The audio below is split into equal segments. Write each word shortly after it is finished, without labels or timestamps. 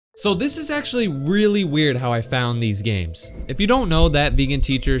So this is actually really weird how I found these games. If you don't know, that vegan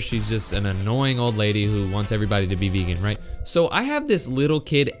teacher, she's just an annoying old lady who wants everybody to be vegan, right? So I have this little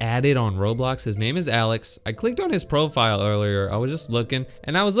kid added on Roblox. His name is Alex. I clicked on his profile earlier. I was just looking,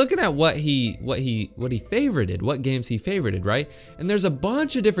 and I was looking at what he favorited, what games he favorited, right? And there's a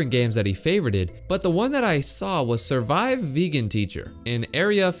bunch of different games that he favorited, but the one that I saw was Survive Vegan Teacher in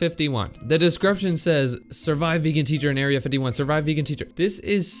Area 51. The description says, Survive Vegan Teacher in Area 51, Survive Vegan Teacher. This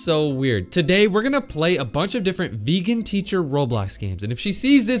is so weird. Today, we're gonna play a bunch of different vegan teacher Roblox games, and if she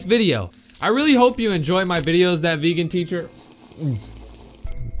sees this video, I really hope you enjoy my videos, that vegan teacher.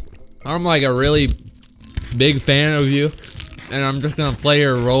 I'm like a really big fan of you, and I'm just gonna play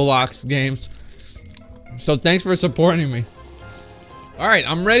your Roblox games. So thanks for supporting me. All right,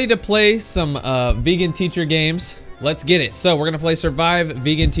 I'm ready to play some vegan teacher games. Let's get it. So we're gonna play Survive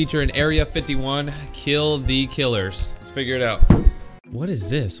Vegan Teacher in Area 51, Kill the Killers. Let's figure it out. What is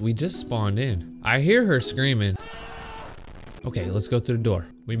this? We just spawned in. I hear her screaming. Okay, let's go through the door.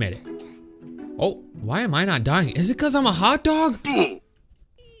 We made it. Oh, why am I not dying? Is it because I'm a hot dog?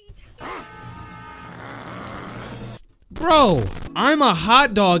 Bro, I'm a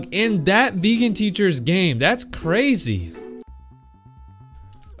hot dog in that vegan teacher's game. That's crazy.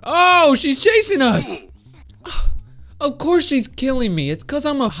 Oh, she's chasing us. Of course she's killing me. It's because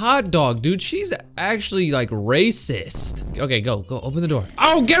I'm a hot dog, dude. She's actually like racist. Okay, go, open the door.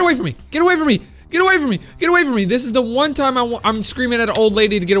 Oh, get away from me. Get away from me. Get away from me! Get away from me! This is the one time I'm screaming at an old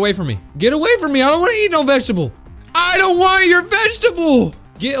lady to get away from me. Get away from me! I don't want to eat no vegetable! I don't want your vegetable!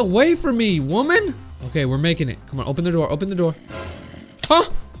 Get away from me, woman! Okay, we're making it. Come on, open the door, open the door. Huh?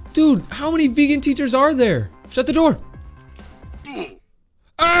 Dude, how many vegan teachers are there? Shut the door!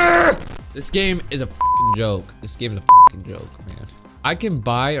 Arrgh! This game is a f***ing joke. This game is a f***ing joke, man. I can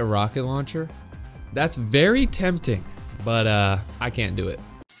buy a rocket launcher. That's very tempting, but I can't do it.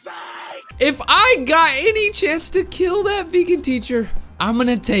 If I got any chance to kill that vegan teacher, I'm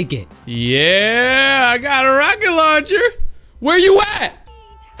gonna take it. Yeah, I got a rocket launcher. Where you at?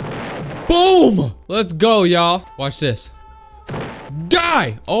 Boom! Let's go, y'all. Watch this.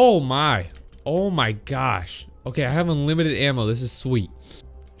 Die! Oh my gosh. Okay, I have unlimited ammo. This is sweet.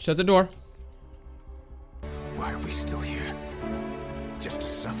 Shut the door. Why are we still here? Just to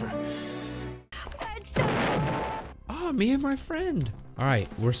suffer? Oh, me and my friend. All right,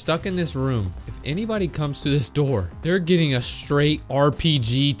 we're stuck in this room. If anybody comes to this door, they're getting a straight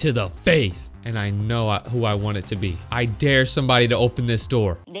RPG to the face. And I know who I want it to be. I dare somebody to open this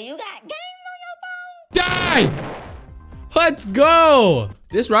door. Do you got games on your phone? Die! Let's go!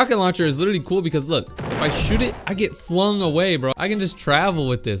 This rocket launcher is literally cool because look, if I shoot it, I get flung away, bro. I can just travel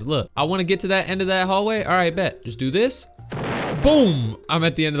with this. Look, I want to get to that end of that hallway. All right, bet. Just do this. Boom! I'm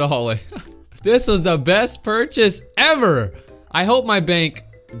at the end of the hallway. This was the best purchase ever. I hope my bank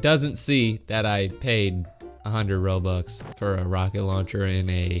doesn't see that I paid 100 Robux for a rocket launcher in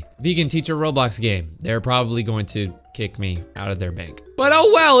a vegan teacher Roblox game. They're probably going to kick me out of their bank. But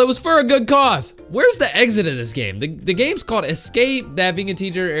oh well, it was for a good cause. Where's the exit of this game? The game's called Escape, that vegan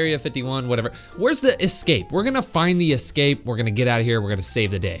teacher, Area 51, whatever. Where's the escape? We're gonna find the escape. We're gonna get out of here. We're gonna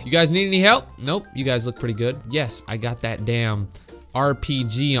save the day. You guys need any help? Nope, you guys look pretty good. Yes, I got that damn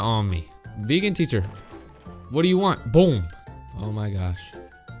RPG on me. Vegan teacher, what do you want? Boom. Oh my gosh.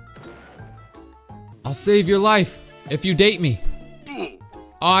 I'll save your life if you date me.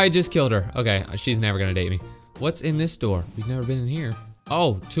 Oh, I just killed her. Okay, she's never gonna date me. What's in this door? We've never been in here.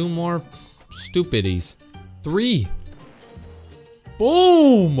 Oh, 2 more stupidies. 3.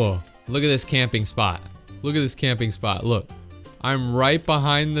 Boom! Look at this camping spot. Look at this camping spot. Look, I'm right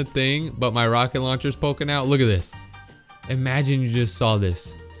behind the thing, but my rocket launcher's poking out. Look at this. Imagine you just saw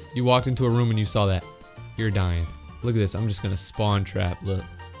this. You walked into a room and you saw that. You're dying. Look at this. I'm just gonna spawn trap. Look.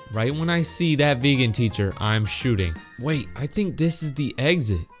 Right when I see that vegan teacher, I'm shooting. Wait, I think this is the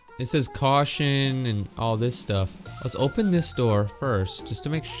exit. It says caution and all this stuff. Let's open this door first, just to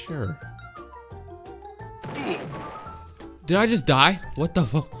make sure. Did I just die? What the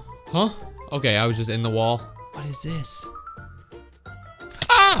fuck? Huh? Okay, I was just in the wall. What is this?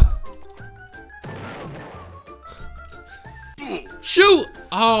 Ah! Shoot!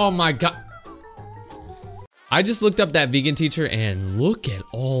 Oh my god. I just looked up that vegan teacher and look at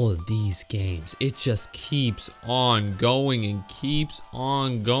all of these games. It just keeps on going and keeps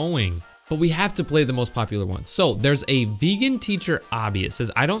on going. but we have to play the most popular one. So there's a vegan teacher obby. It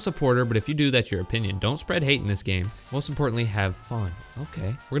says, I don't support her, but if you do, that's your opinion. Don't spread hate in this game. Most importantly, have fun.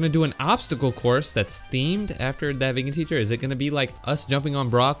 Okay. We're gonna do an obstacle course that's themed after that vegan teacher. Is it gonna be like us jumping on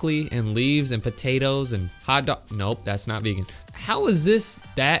broccoli and leaves and potatoes and hot dog? Nope, that's not vegan. How is this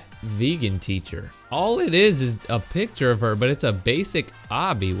that vegan teacher? All it is a picture of her, but it's a basic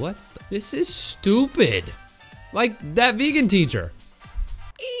obby. What? This is stupid. Like that vegan teacher.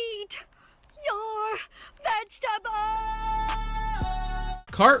 Eat your vegetables.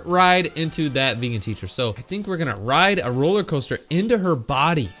 Cart ride into that vegan teacher. So I think we're gonna ride a roller coaster into her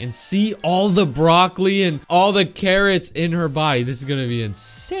body and see all the broccoli and all the carrots in her body. This is gonna be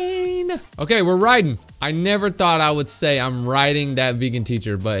insane. Okay, we're riding. I never thought I would say I'm riding that vegan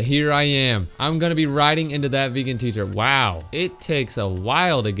teacher, but here I am. I'm gonna be riding into that vegan teacher. Wow, it takes a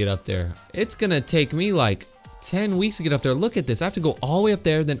while to get up there. It's gonna take me like 10 weeks to get up there. Look at this. I have to go all the way up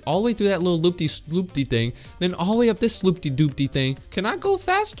there, then all the way through that little loopty-sloopty thing, then all the way up this sloopty-doopty thing. Can I go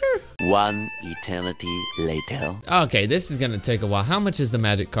faster? One eternity later. Okay, this is gonna take a while. How much is the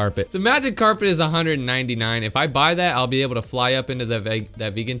magic carpet? The magic carpet is 199. If I buy that, I'll be able to fly up into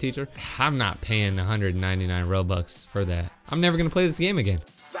that vegan teacher. I'm not paying 199 Robux for that. I'm never gonna play this game again.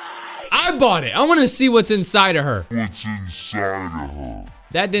 I bought it. I wanna see what's inside of her. What's inside of her?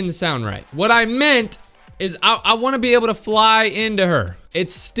 That didn't sound right. What I meant is I want to be able to fly into her.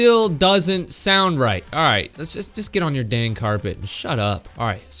 It still doesn't sound right. All right, let's just get on your dang carpet and shut up. All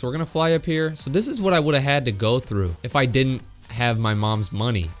right, so we're gonna fly up here. So this is what I would have had to go through if I didn't have my mom's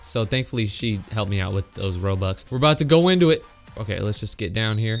money. So thankfully she helped me out with those Robux. We're about to go into it. Okay, let's just get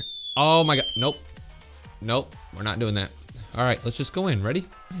down here. Oh my God, nope. Nope, we're not doing that. All right, let's just go in, ready?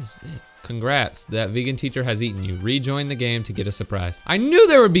 What is it? Congrats, that vegan teacher has eaten you. Rejoin the game to get a surprise. I knew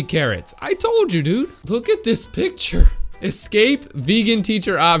there would be carrots. I told you, dude. Look at this picture. Escape vegan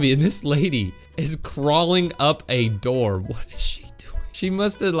teacher obby, and this lady is crawling up a door. What is she doing? She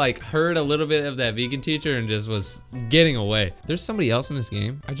must have like heard a little bit of that vegan teacher and just was getting away. There's somebody else in this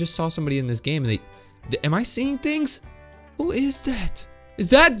game. I just saw somebody in this game and am I seeing things? Who is that? Is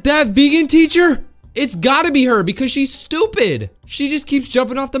that vegan teacher? It's gotta be her because she's stupid. She just keeps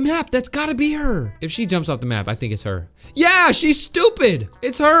jumping off the map. That's gotta be her. If she jumps off the map, I think it's her. Yeah, she's stupid.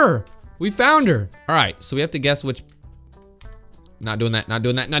 It's her. We found her. All right, so we have to guess which. Not doing that, not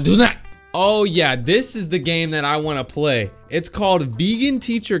doing that, not doing that. Oh yeah, this is the game that I wanna play. It's called Vegan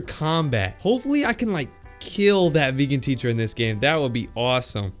Teacher Combat. Hopefully I can like kill that vegan teacher in this game. That would be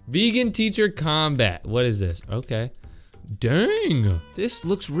awesome. Vegan Teacher Combat. What is this? Okay. Dang, this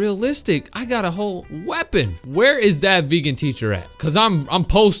looks realistic. I got a whole weapon. Where is that vegan teacher at? Cause I'm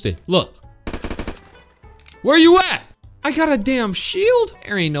posted. Look. Where you at? I got a damn shield?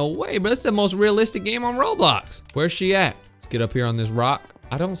 There ain't no way, but it's the most realistic game on Roblox. Where's she at? Let's get up here on this rock.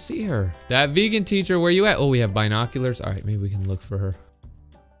 I don't see her. That vegan teacher, where you at? Oh, we have binoculars. All right, maybe we can look for her.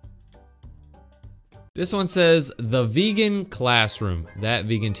 This one says the vegan classroom. That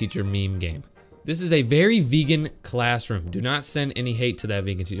vegan teacher meme game. This is a very vegan classroom. Do not send any hate to that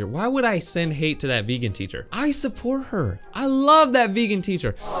vegan teacher. Why would I send hate to that vegan teacher? I support her. I love that vegan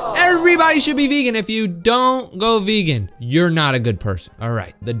teacher. Everybody should be vegan. If you don't go vegan, you're not a good person. All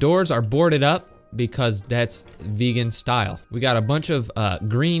right, the doors are boarded up because that's vegan style. We got a bunch of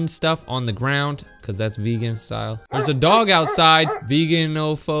green stuff on the ground because that's vegan style. There's a dog outside,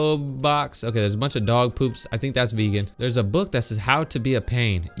 veganophobe box. Okay, there's a bunch of dog poops. I think that's vegan. There's a book that says How to Be a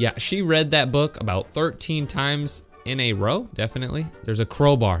Pain. Yeah, she read that book about 13 times in a row, definitely. There's a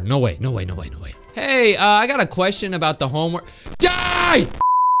crowbar. No way, no way, no way, no way. Hey, I got a question about the homework. Die!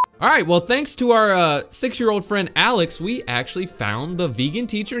 All right, well, thanks to our 6-year-old friend Alex, we actually found the vegan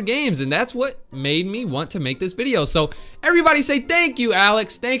teacher games, and that's what made me want to make this video. So everybody say thank you,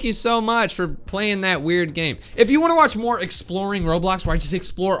 Alex. Thank you so much for playing that weird game. If you want to watch more exploring Roblox, where I just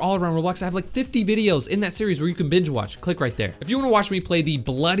explore all around Roblox, I have like 50 videos in that series where you can binge watch. Click right there. If you want to watch me play the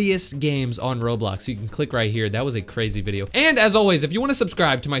bloodiest games on Roblox, you can click right here. That was a crazy video. And as always, if you want to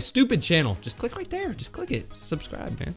subscribe to my stupid channel, just click right there. Just click it. Subscribe, man.